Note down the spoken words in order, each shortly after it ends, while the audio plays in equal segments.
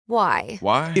Why?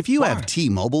 Why? If you have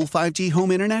T-Mobile 5G home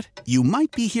internet, you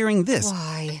might be hearing this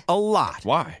Why? a lot.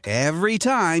 Why? Every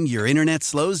time your internet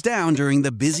slows down during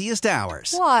the busiest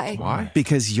hours. Why? Why?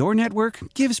 Because your network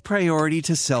gives priority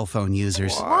to cell phone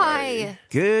users. Why?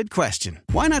 Good question.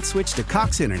 Why not switch to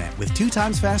Cox Internet with 2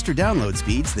 times faster download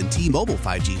speeds than T-Mobile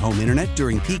 5G home internet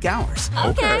during peak hours?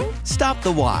 Okay. Stop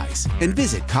the whys and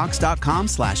visit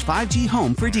cox.com/5G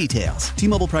home for details.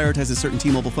 T-Mobile prioritizes certain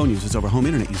T-Mobile phone users over home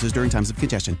internet users during times of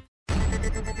congestion.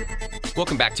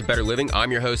 Welcome back to Better Living.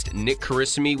 I'm your host, Nick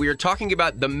Carissimi. We are talking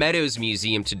about the Meadows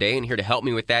Museum today, and here to help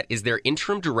me with that is their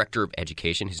interim director of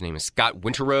education. His name is Scott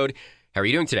Winterrowd. How are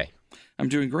you doing today? I'm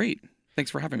doing great.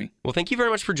 Thanks for having me. Well, thank you very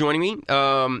much for joining me.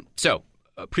 A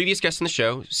previous guest on the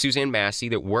show, Suzanne Massey,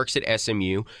 that works at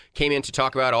SMU, came in to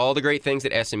talk about all the great things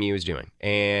that SMU is doing,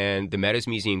 and the Meadows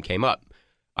Museum came up.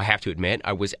 I have to admit,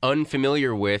 I was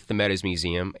unfamiliar with the Meadows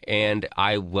Museum, and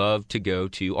I love to go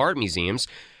to art museums.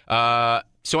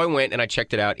 So I went and I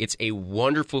checked it out. It's a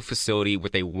wonderful facility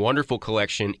with a wonderful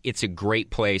collection. It's a great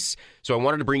place. So I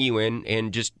wanted to bring you in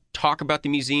and just talk about the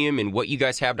museum and what you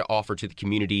guys have to offer to the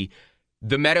community.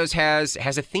 The Meadows has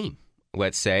a theme,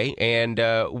 let's say. And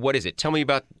what is it? Tell me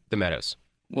about the Meadows.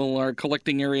 Well, our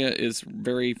collecting area is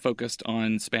very focused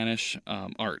on Spanish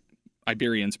art,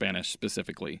 Iberian Spanish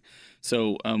specifically.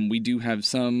 So we do have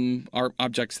some art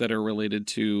objects that are related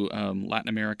to Latin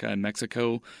America and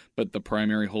Mexico, but the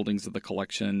primary holdings of the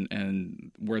collection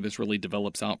and where this really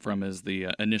develops out from is the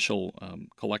initial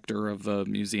collector of the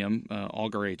museum,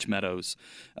 Algar H. Meadows,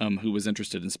 who was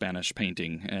interested in Spanish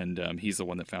painting, and he's the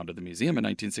one that founded the museum in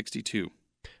 1962.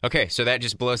 Okay, so that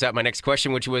just blows out my next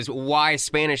question, which was why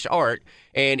Spanish art?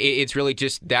 And it's really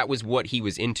just that was what he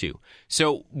was into.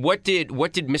 So what did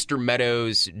Mr.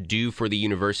 Meadows do for the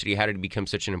university? How did he become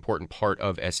such an important part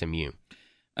of SMU?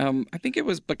 I think it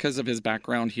was because of his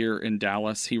background here in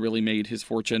Dallas. He really made his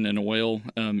fortune in oil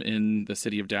in the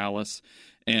city of Dallas.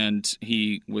 And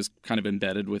he was kind of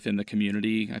embedded within the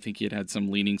community. I think he had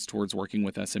some leanings towards working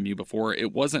with SMU before.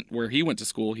 It wasn't where he went to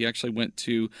school. He actually went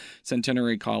to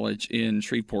Centenary College in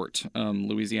Shreveport,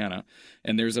 Louisiana.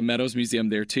 And there's a Meadows Museum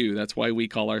there, too. That's why we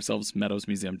call ourselves Meadows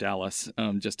Museum Dallas,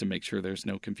 just to make sure there's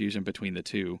no confusion between the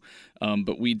two.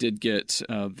 But we did get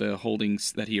the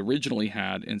holdings that he originally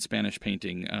had in Spanish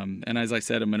painting. And as I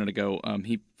said a minute ago,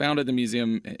 he founded the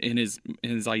museum in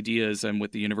his ideas and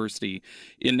with the university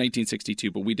in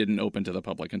 1962. But we didn't open to the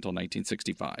public until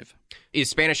 1965. Is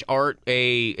Spanish art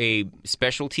a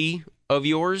specialty of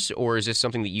yours, or is this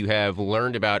something that you have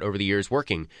learned about over the years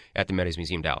working at the Meadows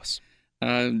Museum Dallas?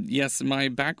 Yes, my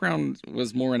background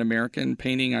was more in American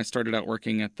painting. I started out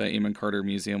working at the Amon Carter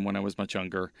Museum when I was much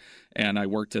younger, and I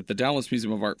worked at the Dallas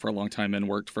Museum of Art for a long time and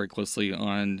worked very closely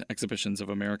on exhibitions of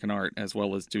American art as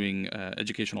well as doing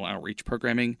educational outreach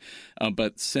programming.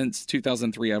 But since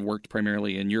 2003, I've worked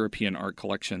primarily in European art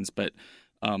collections, but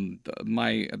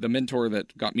the mentor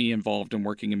that got me involved in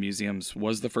working in museums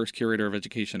was the first curator of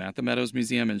education at the Meadows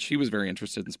Museum, and she was very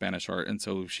interested in Spanish art, and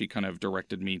so she kind of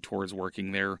directed me towards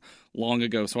working there long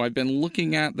ago. So I've been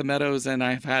looking at the Meadows, and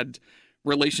I've had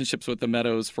relationships with the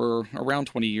Meadows for around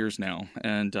 20 years now,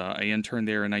 and I interned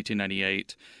there in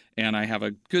 1998, and I have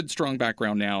a good, strong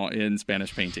background now in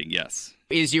Spanish painting, yes.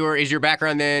 Is your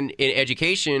background then in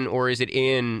education, or is it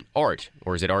in art,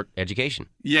 or is it art education?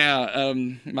 Yeah,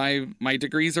 my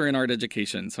degrees are in art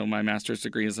education. So my master's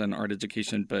degree is in art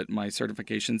education, but my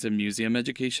certification's in museum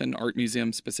education, art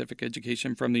museum specific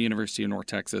education from the University of North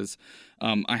Texas.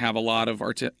 I have a lot of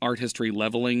art history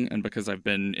leveling, and because I've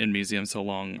been in museums so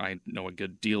long, I know a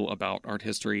good deal about art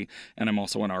history, and I'm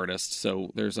also an artist.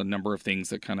 So there's a number of things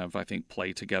that kind of, I think,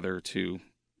 play together to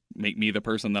make me the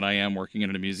person that I am working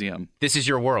in a museum. This is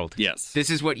your world. Yes. This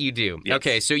is what you do. Yes.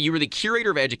 Okay, so you were the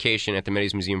curator of education at the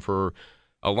Meadows Museum for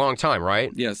a long time,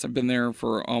 right? Yes, I've been there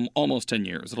for almost 10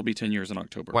 years. It'll be 10 years in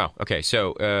October. Wow. Okay,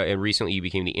 so and recently you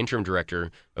became the interim director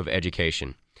of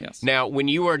education. Yes. Now, when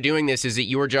you are doing this, is it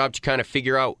your job to kind of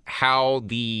figure out how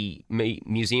the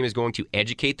museum is going to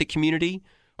educate the community?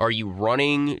 Are you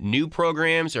running new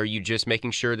programs? Are you just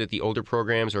making sure that the older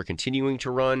programs are continuing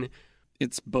to run?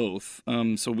 It's both.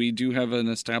 So we do have an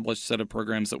established set of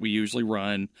programs that we usually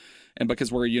run. And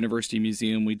because we're a university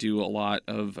museum, we do a lot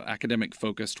of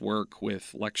academic-focused work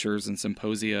with lectures and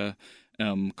symposia,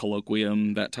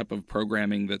 colloquium, that type of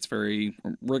programming that's very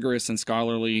rigorous and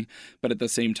scholarly. But at the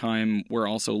same time, we're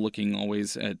also looking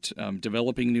always at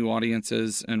developing new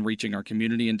audiences and reaching our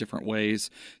community in different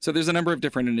ways. So there's a number of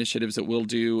different initiatives that we'll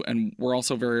do. And we're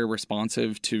also very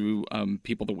responsive to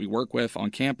people that we work with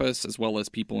on campus, as well as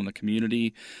people in the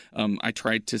community. I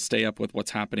tried to stay up with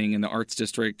what's happening in the Arts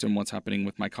District and what's happening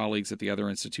with my colleagues colleagues at the other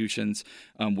institutions.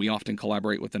 We often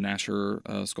collaborate with the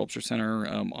Nasher Sculpture Center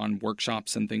on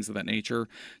workshops and things of that nature.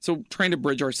 So trying to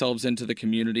bridge ourselves into the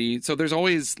community. So there's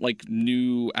always like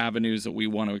new avenues that we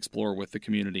want to explore with the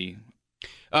community.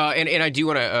 And I do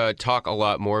want to talk a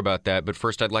lot more about that, but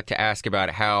first I'd like to ask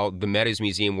about how the Meadows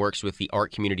Museum works with the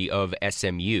art community of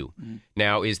SMU. Mm-hmm.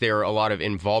 Now, is there a lot of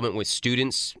involvement with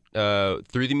students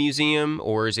through the museum,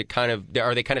 or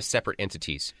are they kind of separate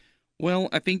entities? Well,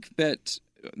 I think that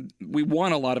we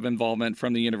want a lot of involvement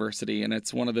from the university, and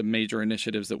it's one of the major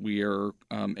initiatives that we are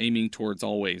aiming towards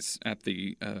always at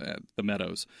the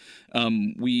Meadows.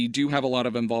 We do have a lot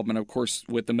of involvement, of course,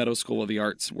 with the Meadows School of the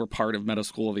Arts. We're part of Meadows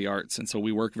School of the Arts, and so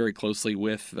we work very closely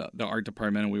with the art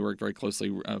department, and we work very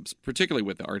closely, particularly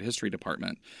with the art history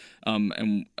department.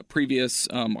 And previous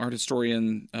art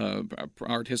history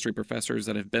professors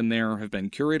that have been there have been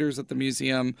curators at the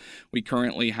museum. We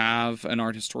currently have an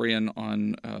art historian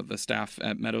on the staff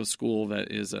at Meadows School that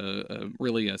is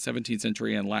really a 17th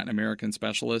century and Latin American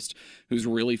specialist who's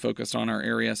really focused on our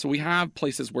area. So we have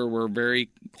places where we're very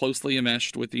closely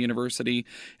enmeshed with the university,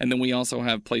 and then we also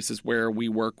have places where we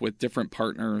work with different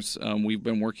partners. We've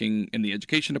been working in the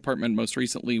education department most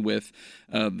recently with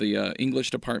the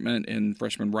English department in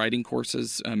freshman writing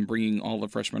courses, bringing all the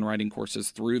freshman writing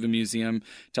courses through the museum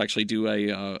to actually do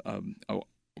a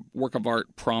work of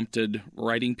art prompted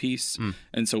writing piece.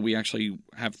 And so we actually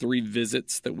have 3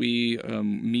 visits that we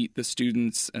meet the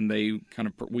students, and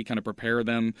we kind of prepare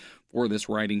them for this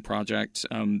writing project.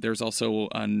 There's also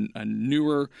a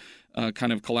newer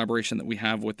kind of collaboration that we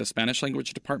have with the Spanish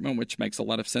language department, which makes a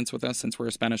lot of sense with us since we're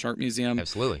a Spanish art museum.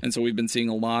 Absolutely. And so we've been seeing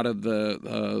a lot of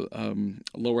the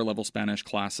lower level Spanish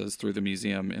classes through the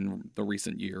museum in the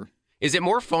recent year. Is it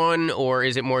more fun, or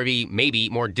is it maybe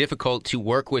more difficult to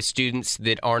work with students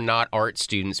that are not art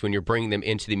students when you're bringing them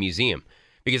into the museum?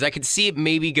 Because I could see it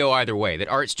maybe go either way, that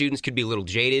art students could be a little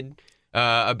jaded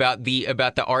about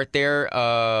the art there,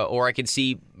 or I could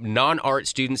see non-art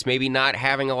students maybe not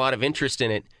having a lot of interest in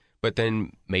it, but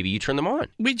then maybe you turn them on.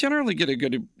 We generally get a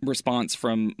good response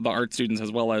from the art students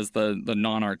as well as the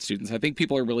non-art students. I think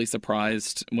people are really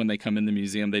surprised when they come in the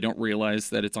museum. They don't realize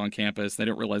that it's on campus. They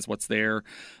don't realize what's there.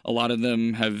 A lot of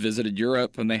them have visited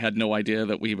Europe, and they had no idea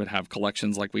that we would have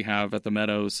collections like we have at the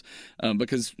Meadows,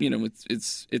 because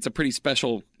it's a pretty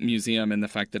special museum in the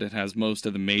fact that it has most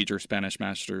of the major Spanish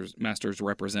masters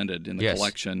represented in the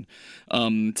collection.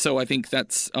 So I think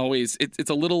that's always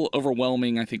it's a little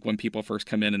overwhelming, I think, when people first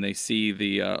come in and they see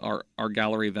the our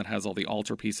gallery that has all the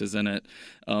altarpieces in it.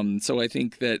 So I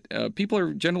think that people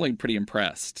are generally pretty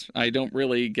impressed. I don't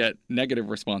really get negative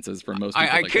responses from most people.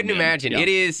 I couldn't imagine. Yeah. It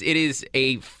is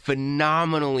a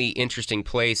phenomenally interesting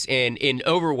place and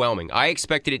overwhelming. I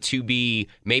expected it to be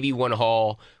maybe one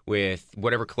hall with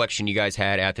whatever collection you guys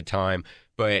had at the time,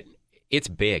 but it's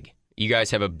big. You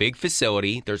guys have a big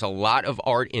facility. There's a lot of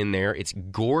art in there. It's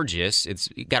gorgeous. It's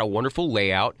got a wonderful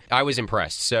layout. I was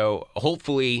impressed. So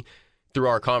hopefully through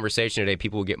our conversation today,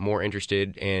 people will get more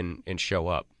interested and show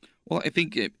up. Well, I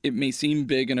think it may seem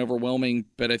big and overwhelming,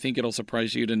 but I think it'll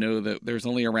surprise you to know that there's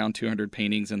only around 200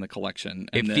 paintings in the collection.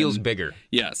 And it feels bigger.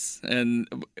 Yes. And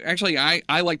actually,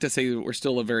 I like to say that we're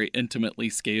still a very intimately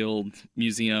scaled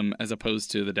museum as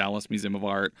opposed to the Dallas Museum of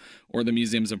Art or the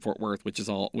museums in Fort Worth, which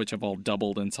have all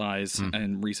doubled in size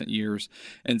in recent years.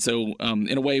 And so,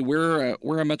 in a way,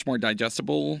 we're a much more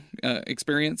digestible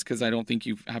experience because I don't think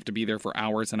you have to be there for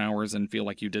hours and hours and feel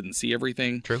like you didn't see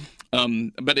everything. True.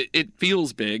 But it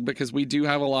feels big because we do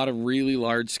have a lot of really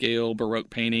large-scale Baroque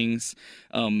paintings.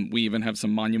 We even have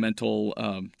some monumental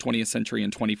 20th century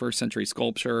and 21st century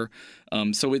sculpture.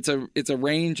 So it's a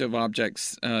range of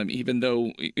objects. Even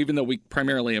though we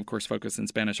primarily, of course, focus in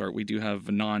Spanish art, we do have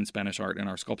non-Spanish art in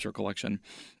our sculpture collection.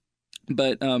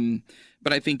 But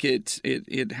I think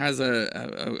it has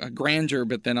a grandeur,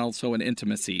 but then also an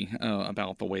intimacy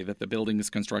about the way that the building is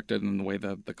constructed and the way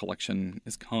that the collection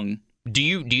is hung. Do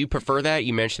you prefer that?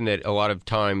 You mentioned that a lot of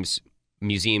times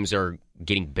museums are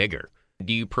getting bigger.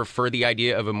 Do you prefer the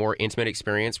idea of a more intimate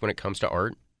experience when it comes to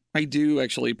art? I do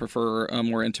actually prefer a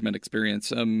more intimate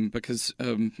experience because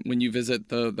when you visit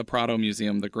the Prado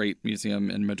Museum, the great museum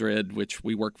in Madrid, which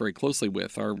we work very closely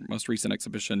with, our most recent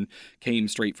exhibition came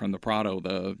straight from the Prado,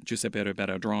 the Giuseppe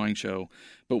Ribera drawing show.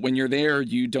 But when you're there,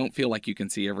 you don't feel like you can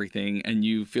see everything, and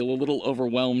you feel a little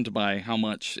overwhelmed by how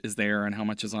much is there and how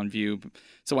much is on view.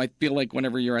 So I feel like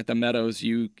whenever you're at the Meadows,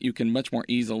 you can much more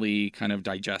easily kind of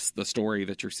digest the story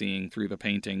that you're seeing through the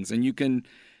paintings, and you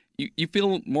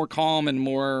feel more calm and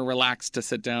more relaxed to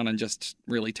sit down and just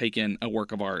really take in a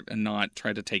work of art and not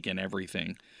try to take in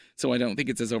everything. So I don't think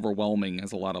it's as overwhelming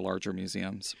as a lot of larger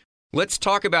museums. Let's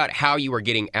talk about how you are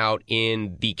getting out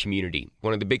in the community.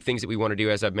 One of the big things that we want to do,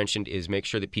 as I've mentioned, is make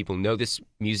sure that people know this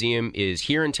museum is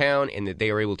here in town and that they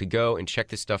are able to go and check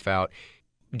this stuff out.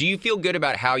 Do you feel good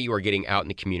about how you are getting out in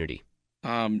the community?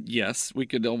 Yes, we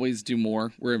could always do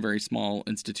more. We're a very small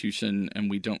institution, and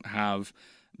we don't have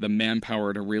the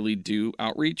manpower to really do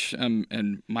outreach.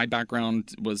 And my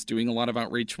background was doing a lot of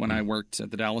outreach when I worked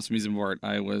at the Dallas Museum of Art.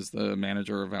 I was the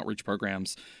manager of outreach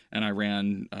programs, and I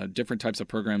ran different types of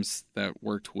programs that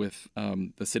worked with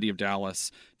the city of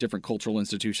Dallas, different cultural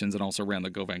institutions, and also ran the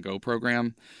Go Van Go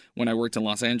program. When I worked in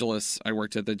Los Angeles, I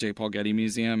worked at the J. Paul Getty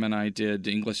Museum, and I did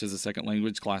English as a second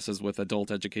language classes with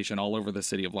adult education all over the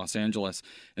city of Los Angeles.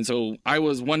 And so I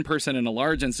was one person in a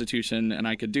large institution, and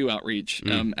I could do outreach.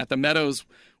 At the Meadows,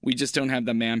 we just don't have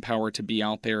the manpower to be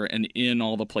out there and in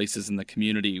all the places in the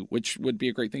community, which would be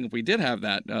a great thing if we did have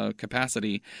that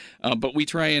capacity. But we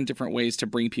try in different ways to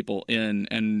bring people in.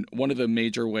 And one of the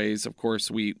major ways, of course,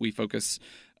 we focus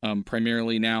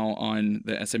primarily now on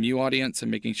the SMU audience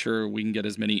and making sure we can get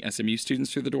as many SMU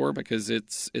students through the door, because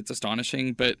it's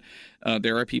astonishing. But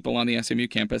there are people on the SMU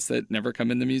campus that never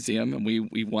come in the museum, and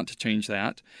we want to change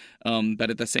that. But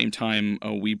at the same time,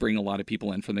 we bring a lot of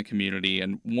people in from the community.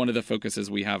 And one of the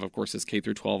focuses we have, of course, is K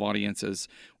through 12 audiences.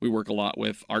 We work a lot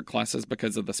with art classes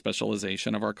because of the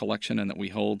specialization of our collection and that we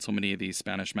hold so many of these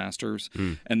Spanish masters.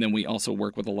 And then we also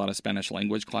work with a lot of Spanish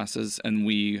language classes. And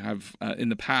we have, in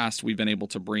the past, we've been able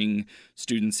to bring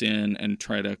students in and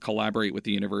try to collaborate with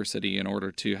the university in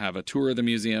order to have a tour of the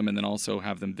museum and then also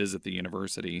have them visit the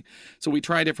university. So we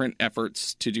try different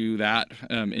efforts to do that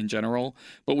in general,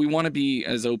 but we want to be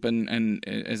as open and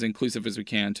as inclusive as we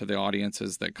can to the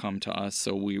audiences that come to us.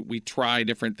 So we try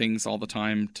different things all the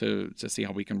time to see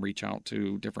how we can reach out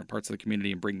to different parts of the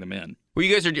community and bring them in. Well,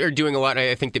 you guys are doing a lot.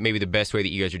 I think that maybe the best way that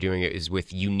you guys are doing it is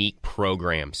with unique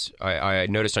programs. I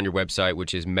noticed on your website,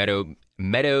 which is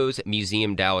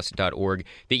meadowsmuseumdallas.org,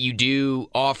 that you do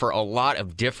offer a lot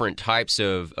of different types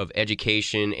of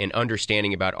education and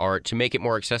understanding about art to make it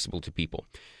more accessible to people.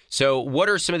 So what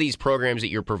are some of these programs that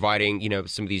you're providing,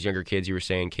 some of these younger kids, you were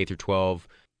saying K through 12?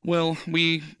 Well,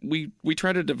 we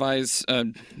try to devise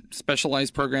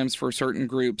specialized programs for certain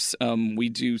groups. We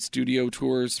do studio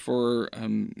tours for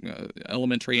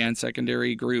elementary and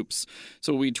secondary groups.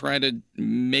 So we try to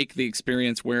make the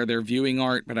experience where they're viewing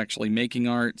art but actually making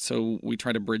art. So we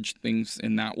try to bridge things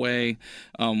in that way.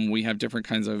 We have different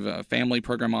kinds of family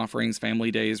program offerings,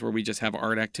 family days where we just have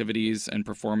art activities and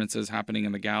performances happening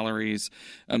in the galleries.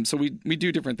 So we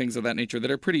do different things of that nature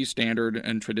that are pretty standard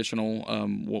and traditional,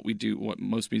 what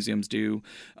most museums do.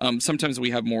 Sometimes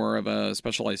we have more of a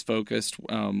specialized focus.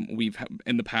 We've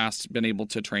in the past been able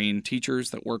to train teachers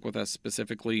that work with us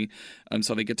specifically,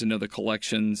 so they get to know the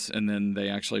collections, and then they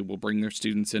actually will bring their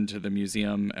students into the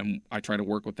museum, and I try to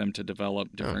work with them to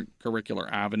develop different curricular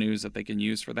avenues that they can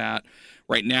use for that.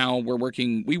 Right now, I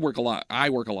work a lot,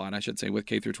 I should say, with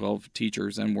K through 12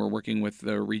 teachers, and we're working with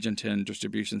the Region 10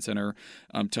 Distribution Center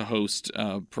to host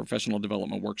professional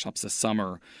development workshops this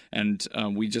summer, and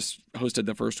we just hosted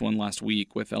the first one last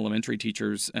week with elementary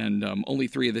teachers, and only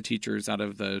 3 of the teachers out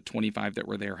of the 25 that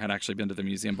were there had actually been to the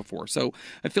museum before. So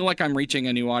I feel like I'm reaching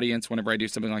a new audience whenever I do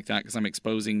something like that, because I'm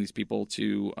exposing these people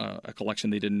to a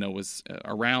collection they didn't know was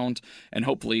around, and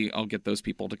hopefully I'll get those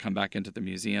people to come back into the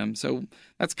museum. So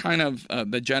that's kind of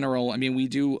the general. I mean, we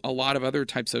do a lot of other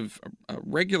types of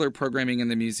regular programming in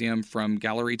the museum, from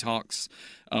gallery talks,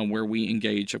 where we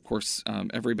engage, of course,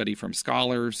 everybody from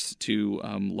scholars to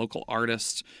local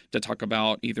artists to talk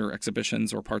about either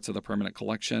exhibitions or parts of the permanent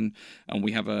collection.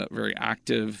 We have a very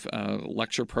active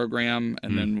lecture program,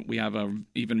 and then we have a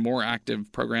even more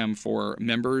active program for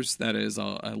members. That is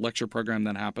a lecture program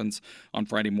that happens on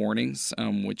Friday mornings,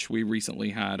 which we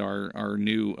recently had our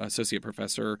new associate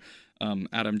professor,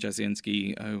 Adam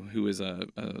Jasinski, who is a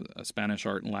Spanish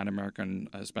art and Latin American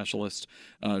specialist,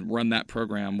 run that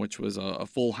program, which was a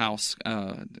full house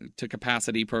to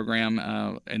capacity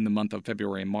program in the month of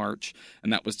February and March,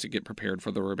 and that was to get prepared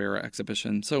for the Rivera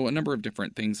exhibition. So a number of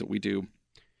different things that we do.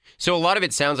 So a lot of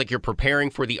it sounds like you're preparing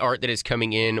for the art that is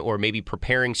coming in, or maybe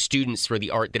preparing students for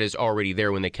the art that is already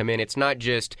there when they come in. It's not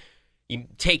just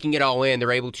taking it all in.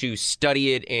 They're able to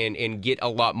study it and get a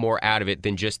lot more out of it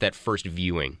than just that first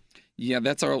viewing. Yeah,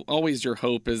 that's always your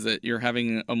hope, is that you're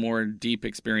having a more deep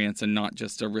experience and not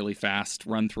just a really fast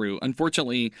run through.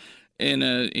 Unfortunately, in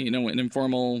an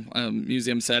informal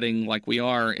museum setting like we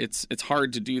are, it's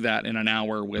hard to do that in an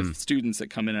hour with students that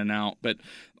come in and out. But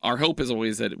our hope is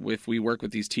always that if we work with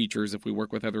these teachers, if we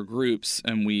work with other groups,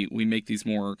 and we make these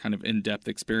more kind of in-depth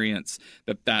experience,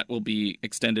 that will be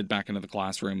extended back into the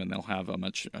classroom, and they'll have a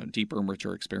much deeper and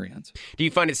richer experience. Do you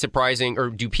find it surprising,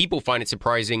 or do people find it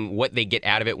surprising what they get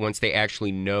out of it once they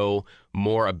actually know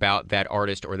more about that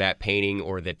artist or that painting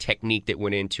or the technique that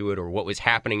went into it or what was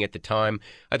happening at the time?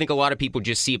 I think a lot of people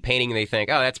just see a painting and they think,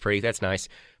 oh, that's pretty, that's nice.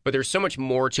 But there's so much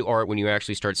more to art when you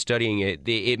actually start studying it.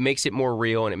 It makes it more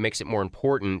real and it makes it more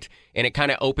important, and it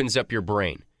kind of opens up your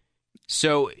brain.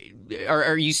 So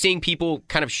are you seeing people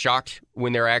kind of shocked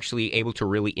when they're actually able to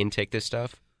really intake this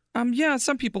stuff? Yeah,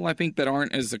 some people I think that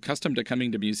aren't as accustomed to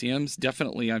coming to museums,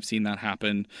 definitely I've seen that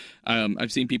happen.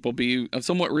 I've seen people be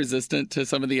somewhat resistant to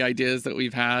some of the ideas that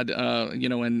we've had,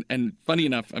 and funny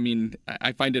enough, I mean,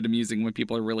 I find it amusing when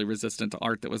people are really resistant to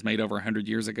art that was made over 100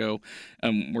 years ago.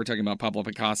 We're talking about Pablo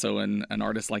Picasso and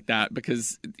artists like that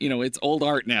because, it's old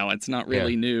art now. It's not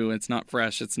really new. It's not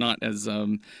fresh. It's not as,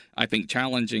 I think,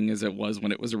 challenging as it was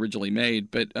when it was originally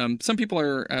made. But some people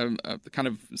are kind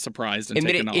of surprised and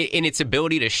taken off. In its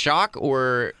ability to shock,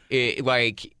 or it's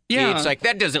like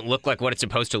that doesn't look like what it's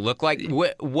supposed to look like.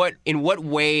 In what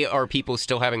way are people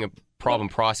still having a problem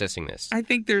processing this? I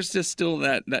think there's just still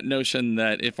that notion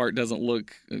that if art doesn't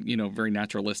look very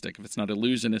naturalistic, if it's not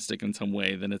illusionistic in some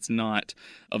way, then it's not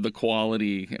of the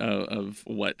quality of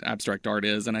what abstract art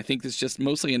is. And I think it's just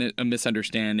mostly a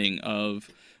misunderstanding of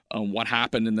what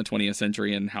happened in the 20th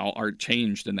century and how art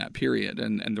changed in that period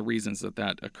and the reasons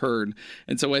that occurred.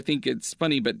 And so I think it's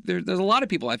funny, but there's a lot of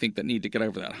people I think that need to get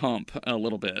over that hump a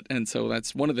little bit. And so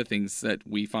that's one of the things that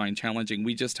we find challenging.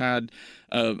 We just had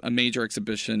a major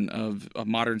exhibition of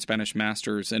modern Spanish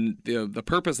masters, and the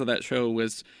purpose of that show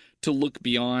was to look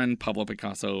beyond Pablo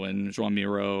Picasso and Joan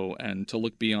Miró and to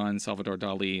look beyond Salvador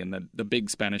Dali and the big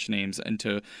Spanish names and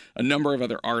to a number of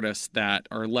other artists that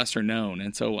are lesser known.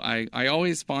 And so I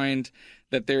always find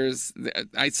that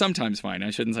I sometimes find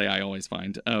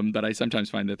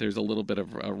that there's a little bit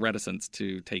of a reticence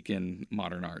to take in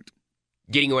modern art.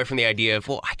 Getting away from the idea of,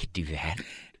 well, I could do that.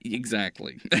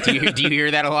 Exactly. Do you hear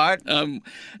that a lot?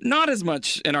 Not as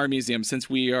much in our museum since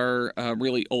we are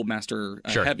really old master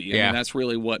heavy. I mean, that's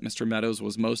really what Mr. Meadows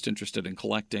was most interested in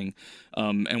collecting.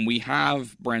 And we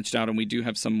have branched out, and we do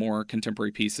have some more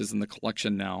contemporary pieces in the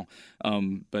collection now.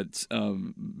 But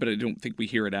I don't think we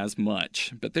hear it as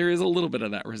much. But there is a little bit of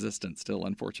that resistance still,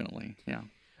 unfortunately. Yeah.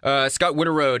 Scott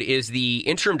Winterrowd is the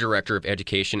interim director of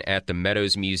education at the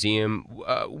Meadows Museum.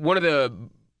 One of the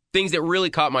things that really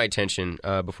caught my attention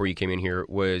before you came in here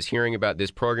was hearing about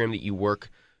this program that you work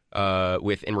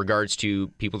with in regards to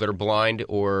people that are blind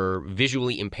or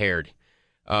visually impaired.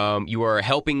 You are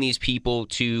helping these people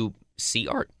to see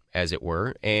art, as it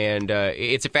were, and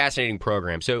it's a fascinating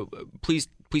program. So please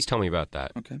tell me about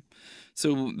that. Okay.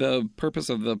 So the purpose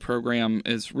of the program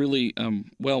is really,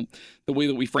 the way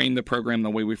that we frame the program, the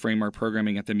way we frame our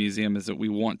programming at the museum is that we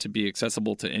want to be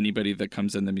accessible to anybody that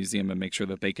comes in the museum and make sure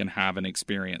that they can have an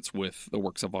experience with the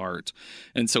works of art.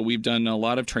 And so we've done a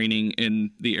lot of training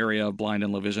in the area of blind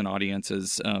and low vision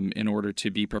audiences in order to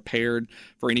be prepared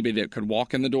for anybody that could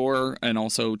walk in the door and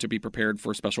also to be prepared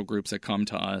for special groups that come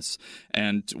to us.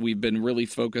 And we've been really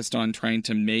focused on trying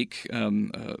to make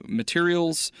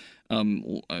materials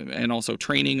and also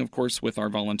training, of course, with our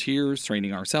volunteers,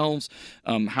 training ourselves,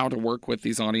 how to work with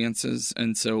these audiences.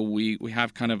 And so we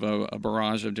have kind of a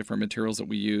barrage of different materials that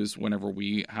we use whenever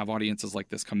we have audiences like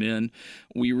this come in.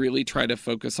 We really try to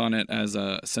focus on it as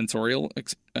a sensorial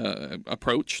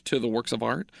approach to the works of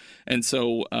art. And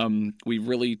so we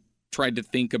really tried to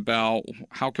think about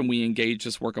how can we engage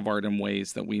this work of art in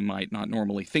ways that we might not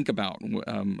normally think about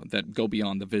that go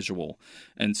beyond the visual.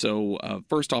 And so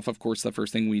first off, of course, the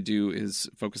first thing we do is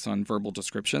focus on verbal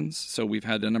descriptions. So we've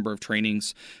had a number of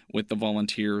trainings with the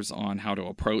volunteers on how to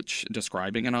approach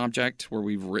describing an object, where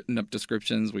we've written up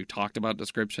descriptions, we've talked about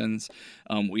descriptions.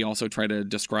 We also try to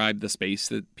describe the space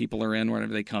that people are in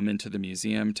whenever they come into the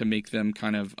museum to make them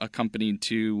kind of accompanied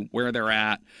to where they're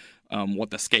at, what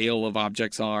the scale of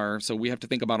objects are. So we have to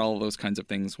think about all of those kinds of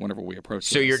things whenever we approach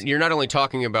So you're not only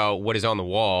talking about what is on the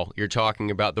wall, you're talking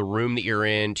about the room that you're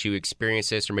in to experience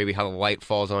this, or maybe how the light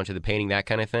falls onto the painting, that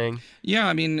kind of thing? Yeah,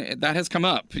 I mean, that has come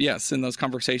up, yes, in those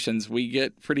conversations. We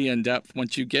get pretty in-depth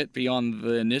once you get beyond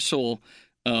the initial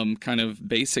kind of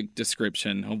basic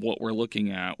description of what we're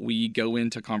looking at. We go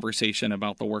into conversation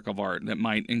about the work of art that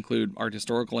might include art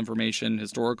historical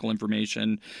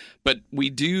information, but we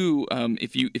do,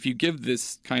 if you give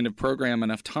this kind of program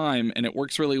enough time, and it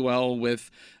works really well with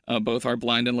both our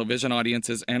blind and low vision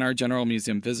audiences and our general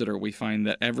museum visitor, we find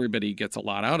that everybody gets a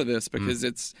lot out of this because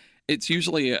it's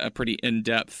usually a pretty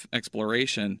in-depth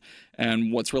exploration.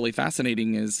 And what's really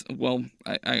fascinating is, well,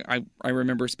 I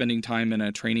remember spending time in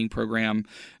a training program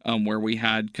where we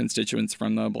had constituents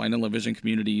from the blind and low vision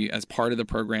community as part of the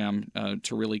program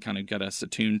to really kind of get us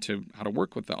attuned to how to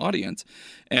work with the audience.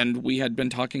 And we had been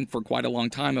talking for quite a long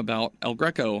time about El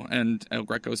Greco and El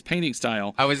Greco's painting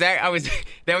style. That was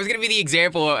going to be the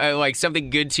example of like something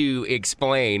good to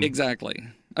explain. Exactly.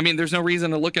 I mean, there's no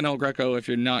reason to look at El Greco if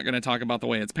you're not going to talk about the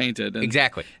way it's painted.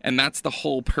 Exactly. And that's the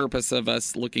whole purpose of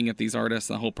us looking at these artists,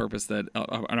 the whole purpose that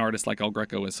an artist like El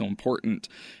Greco is so important.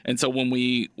 And so when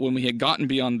we had gotten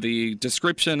beyond the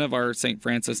description of our St.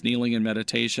 Francis kneeling in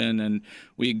meditation, and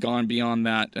we had gone beyond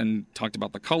that and talked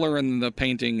about the color and the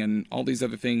painting and all these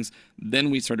other things,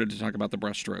 then we started to talk about the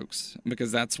brushstrokes,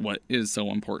 because that's what is so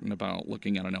important about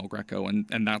looking at an El Greco.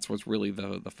 And that's what's really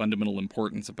the fundamental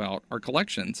importance about our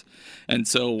collections. And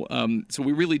so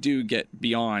we really do get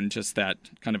beyond just that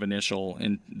kind of initial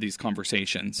in these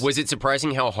conversations. Was it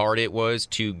surprising how hard it was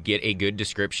to get a good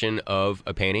description of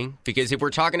a painting? Because if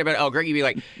we're talking about El Greco, you'd be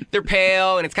like, they're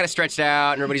pale and it's kind of stretched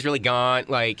out and everybody's really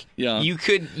gaunt. Like, you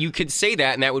could say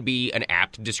that and that would be an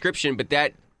apt description, but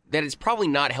that is probably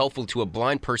not helpful to a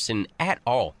blind person at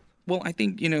all. Well, I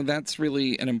think, that's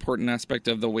really an important aspect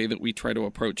of the way that we try to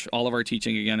approach all of our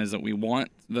teaching, again, is that we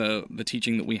want the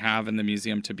teaching that we have in the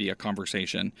museum to be a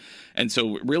conversation. And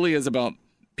so it really is about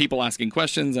people asking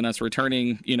questions and us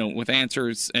returning, with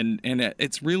answers. And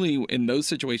it's really, in those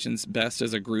situations, best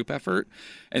as a group effort.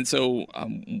 And so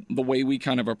the way we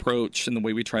kind of approach and the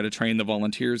way we try to train the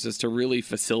volunteers is to really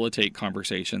facilitate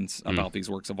conversations about these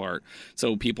works of art.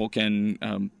 So people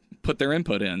can put their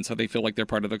input in so they feel like they're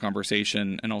part of the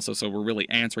conversation, and also so we're really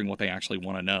answering what they actually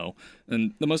want to know.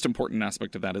 And the most important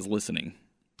aspect of that is listening.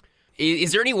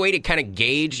 Is there any way to kind of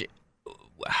gauge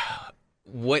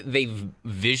what they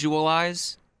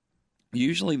visualize?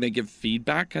 Usually they give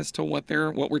feedback as to what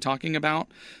we're talking about.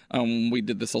 We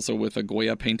did this also with a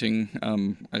Goya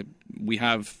painting. We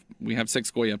have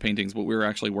 6 Goya paintings, but we were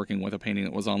actually working with a painting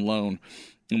that was on loan.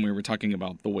 And we were talking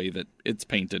about the way that it's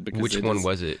painted. Which one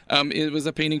was it? It was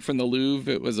a painting from the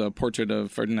Louvre. It was a portrait of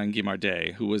Ferdinand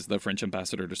Guimardet, who was the French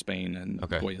ambassador to Spain in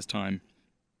Goya's time.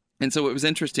 And so it was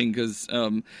interesting because,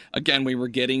 again, we were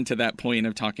getting to that point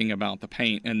of talking about the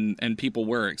paint, and people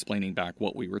were explaining back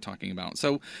what we were talking about.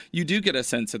 So you do get a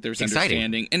sense that there's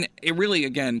understanding. And it really,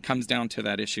 again, comes down to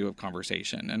that issue of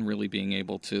conversation and really being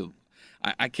able to...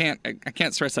 I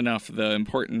can't stress enough the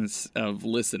importance of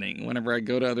listening. Whenever I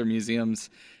go to other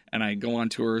museums and I go on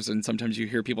tours, and sometimes you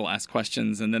hear people ask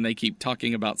questions and then they keep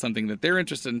talking about something that they're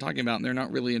interested in talking about, and they're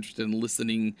not really interested in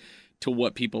listening to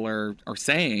what people are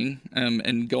saying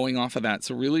and going off of that.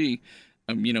 So really,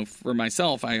 for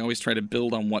myself, I always try to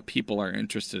build on what people are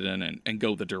interested in and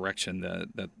go the direction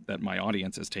that my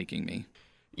audience is taking me.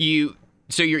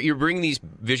 So you're bringing these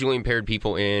visually impaired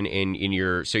people in, and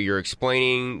you're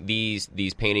explaining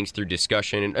these paintings through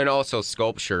discussion and also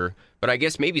sculpture. But I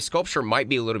guess maybe sculpture might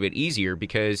be a little bit easier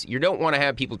because you don't want to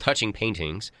have people touching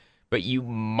paintings, but you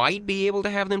might be able to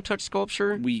have them touch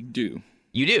sculpture. We do.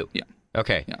 You do? Yeah.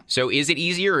 Okay. Yeah. So is it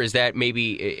easier, or is that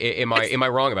maybe am I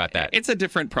wrong about that? It's a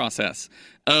different process.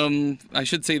 I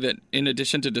should say that in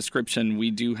addition to description, we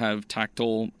do have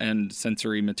tactile and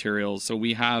sensory materials. So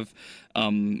we have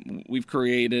we've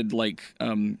created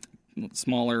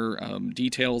smaller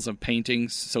details of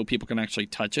paintings so people can actually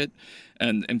touch it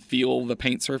and feel the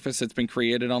paint surface that's been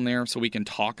created on there, so we can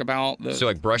talk about So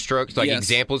like brushstrokes, like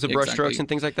examples of brushstrokes and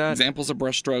things like that? Examples of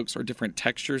brushstrokes or different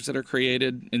textures that are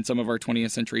created. In some of our 20th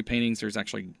century paintings, there's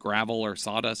actually gravel or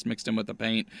sawdust mixed in with the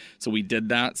paint. So we did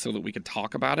that so that we could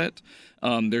talk about it.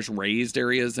 There's raised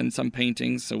areas in some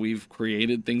paintings, so we've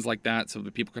created things like that so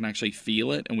that people can actually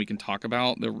feel it, and we can talk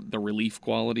about the relief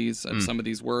qualities of some of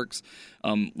these works.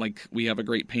 Like we have a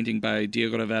great painting by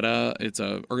Diego Rivera. It's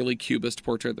an early Cubist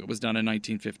portrait that was done in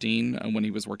 1915 when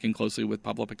he was working closely with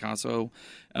Pablo Picasso.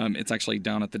 It's actually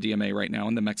down at the DMA right now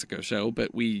in the Mexico show,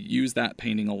 but we use that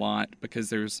painting a lot because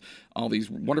there's all these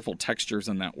wonderful textures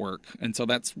in that work. And so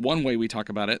that's one way we talk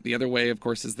about it. The other way, of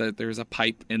course, is that there's a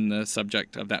pipe in the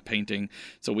subject of that painting.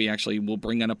 So we actually will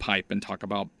bring in a pipe and talk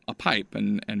about a pipe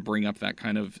and bring up that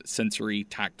kind of sensory,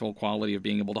 tactile quality of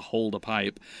being able to hold a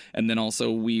pipe. And then also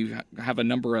we have a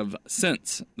number of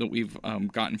scents that we've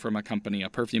gotten from a company, a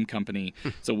perfume company.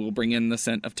 So we'll bring in in the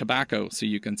scent of tobacco, so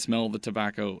you can smell the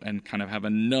tobacco and kind of have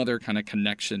another kind of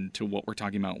connection to what we're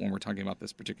talking about when we're talking about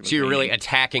this particular So you're painting. really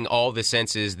attacking all the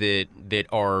senses that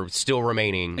are still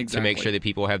remaining to make sure that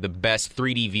people have the best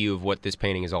 3D view of what this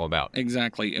painting is all about.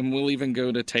 Exactly. And we'll even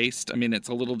go to taste. I mean, it's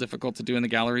a little difficult to do in the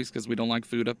galleries because we don't like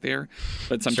food up there,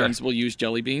 but sometimes we'll use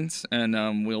jelly beans,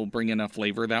 and we'll bring in a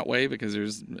flavor that way because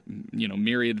there's,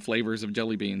 myriad flavors of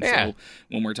jelly beans. Yeah. So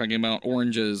when we're talking about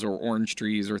oranges or orange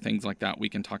trees or things like that, we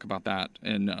can talk about that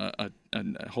in a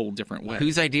whole different way.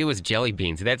 Whose idea was jelly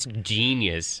beans? That's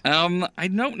genius. I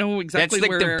don't know exactly That's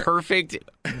like where... the perfect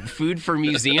food for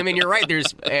museum, and you're right.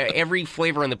 There's every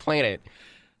flavor on the planet.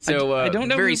 So I don't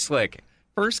know very who slick.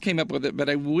 First came up with it, but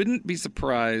I wouldn't be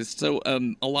surprised. So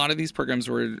a lot of these programs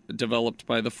were developed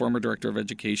by the former director of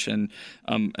education,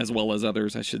 as well as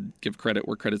others. I should give credit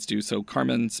where credit's due. So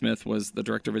Carmen Smith was the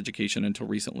director of education until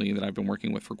recently that I've been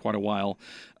working with for quite a while.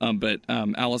 But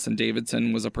Allison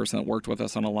Davidson was a person that worked with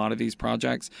us on a lot of these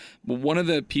projects. But one of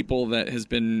the people that has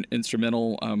been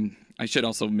instrumental, I should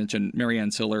also mention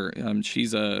Marianne Siller.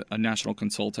 She's a national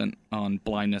consultant on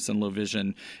blindness and low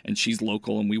vision, and she's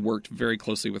local, and we worked very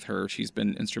closely with her. She's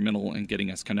been instrumental in getting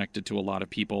us connected to a lot of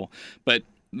people. But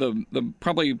the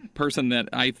probably person that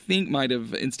I think might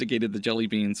have instigated the jelly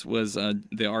beans was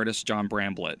the artist John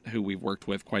Bramblett, who we've worked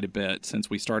with quite a bit since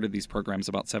we started these programs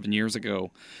about 7 years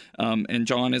ago. And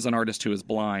John is an artist who is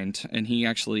blind, and he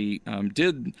actually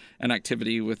did an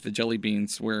activity with the jelly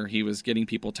beans where he was getting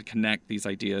people to connect these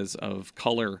ideas of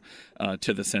color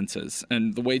to the senses.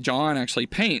 And the way John actually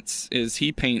paints is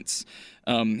he paints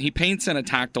in a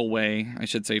tactile way, I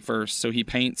should say first. So he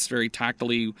paints very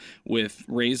tactily with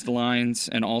raised lines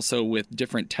and also with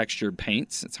different textured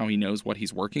paints. That's how he knows what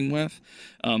he's working with.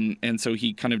 And so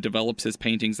he kind of develops his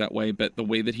paintings that way, but the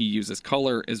way that he uses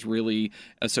color is really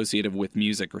associated with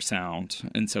music or sound.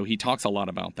 And so he talks a lot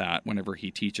about that whenever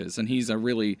he teaches. And he's a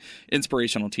really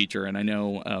inspirational teacher. And I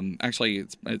know, actually,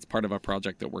 it's part of a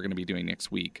project that we're going to be doing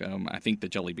next week. I think the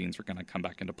jelly beans are going to come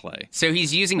back into play. So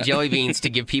he's using jelly beans to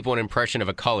give people an impression of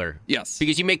a color. Yes.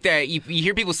 Because you make that, you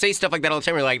hear people say stuff like that all the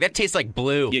time. You're like, that tastes like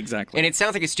blue. Exactly. And it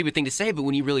sounds like a stupid thing to say, but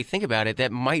when you really think about it,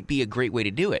 that might be a great way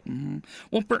to do it. Mm-hmm.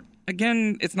 Well,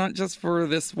 again, it's not just for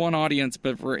this one audience,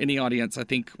 but for any audience. I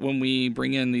think when we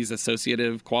bring in these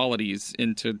associative qualities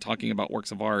into talking about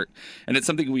works of art, and it's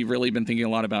something we've really been thinking a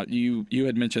lot about. You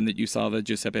had mentioned that you saw the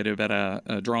Giuseppe Rivera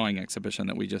drawing exhibition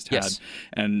that we just had. Yes.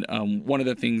 And one of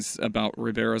the things about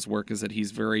Rivera's work is that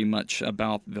he's very much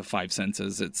about the five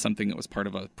senses. It's something that was part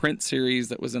of a print series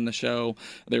that was in the show.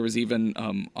 There was even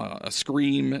a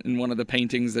scream in one of the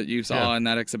paintings that you saw in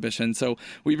that exhibition. So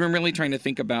we've been really trying to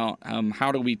think about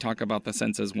how do we talk about the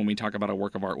senses when we talk about a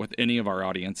work of art with any of our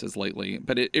audiences lately.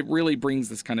 But it really brings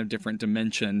this kind of different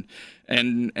dimension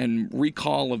and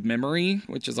recall of memory,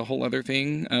 which is a whole other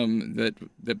thing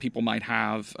that people might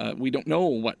have. We don't know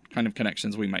what kind of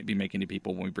connections we might be making to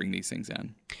people when we bring these things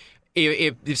in.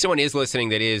 If someone is listening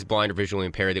that is blind or visually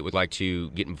impaired that would like to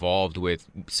get involved with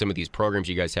some of these programs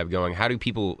you guys have going, how do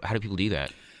people do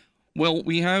that? Well,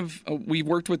 we've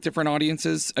worked with different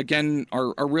audiences. Again,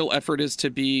 our real effort is to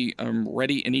be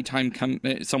ready anytime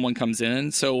someone comes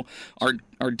in. So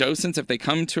our docents, if they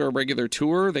come to a regular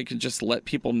tour, they can just let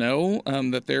people know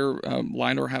that they're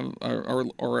blind or have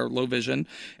or low vision,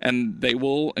 and they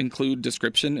will include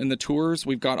description in the tours.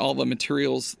 We've got all the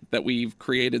materials that we've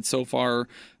created so far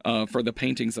for the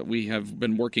paintings that we have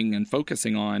been working and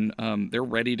focusing on. They're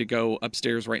ready to go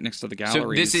upstairs right next to the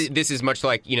galleries. So this is much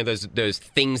like those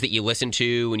things that you listen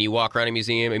to when you walk around a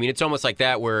museum. I mean, it's almost like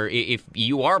that where if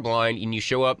you are blind and you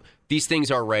show up, these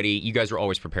things are ready. You guys are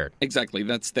always prepared. Exactly.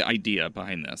 That's the idea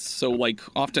behind this. So, like,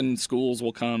 often schools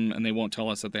will come and they won't tell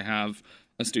us that they have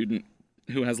a student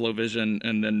who has low vision,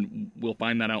 and then we'll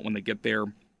find that out when they get there.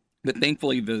 But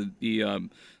thankfully, the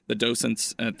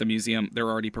docents at the museum, they're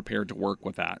already prepared to work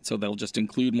with that. So they'll just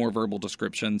include more verbal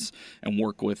descriptions and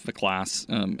work with the class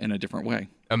in a different way.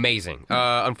 Amazing.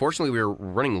 Unfortunately, we're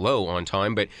running low on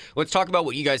time, but let's talk about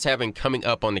what you guys have coming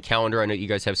up on the calendar. I know you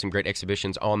guys have some great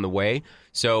exhibitions on the way.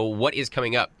 So what is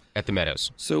coming up at the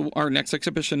Meadows? So our next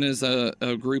exhibition is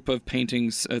a group of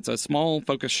paintings. It's a small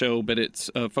focus show, but it's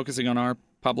focusing on our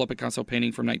Pablo Picasso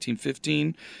painting from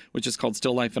 1915, which is called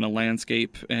Still Life in a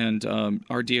Landscape, and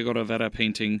our Diego Rivera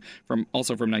painting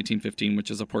also from 1915,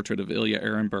 which is a portrait of Ilya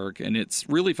Ehrenberg. And it's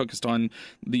really focused on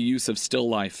the use of still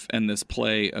life and this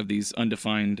play of these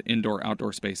undefined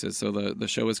indoor-outdoor spaces. So the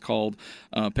show is called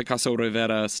Picasso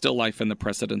Rivera, Still Life and the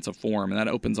Precedence of Form, and that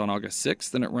opens on August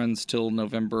 6th, and it runs till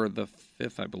November the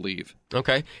 5th, I believe.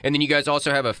 Okay. And then you guys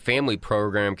also have a family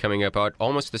program coming up at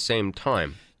almost the same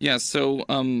time. Yeah, so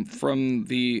from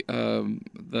the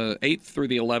 8th through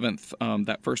the 11th,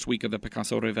 that first week of the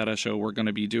Picasso Rivera show, we're going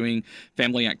to be doing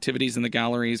family activities in the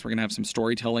galleries. We're going to have some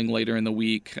storytelling later in the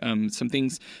week, some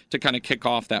things to kind of kick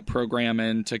off that program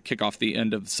and to kick off the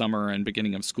end of the summer and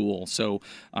beginning of school. So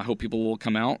I hope people will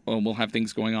come out. We'll have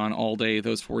things going on all day,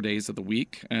 those 4 days of the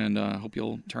week, and I hope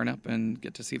you'll turn up and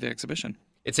get to see the exhibition.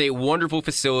 It's a wonderful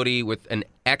facility with an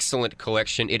excellent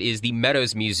collection. It is the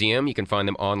Meadows Museum. You can find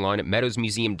them online at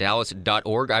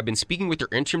meadowsmuseumdallas.org. I've been speaking with their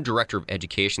interim director of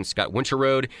education, Scott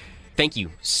Winterrowd. Thank you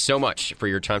so much for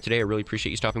your time today. I really appreciate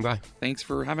you stopping by. Thanks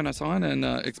for having us on and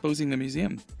exposing the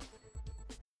museum.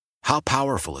 How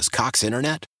powerful is Cox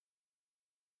Internet?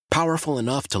 Powerful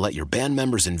enough to let your band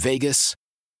members in Vegas,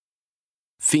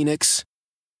 Phoenix,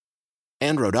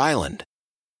 and Rhode Island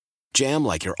jam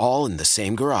like you're all in the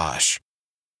same garage.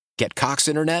 Get Cox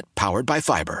Internet powered by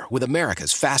fiber with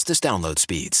America's fastest download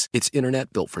speeds. It's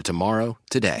internet built for tomorrow,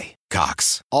 today.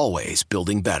 Cox, always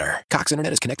building better. Cox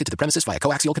Internet is connected to the premises via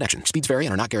coaxial connection. Speeds vary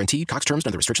and are not guaranteed. Cox terms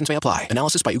and other restrictions may apply.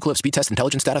 Analysis by Ookla Speed Test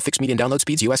Intelligence Data. Fixed median download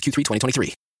speeds. US Q3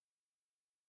 2023.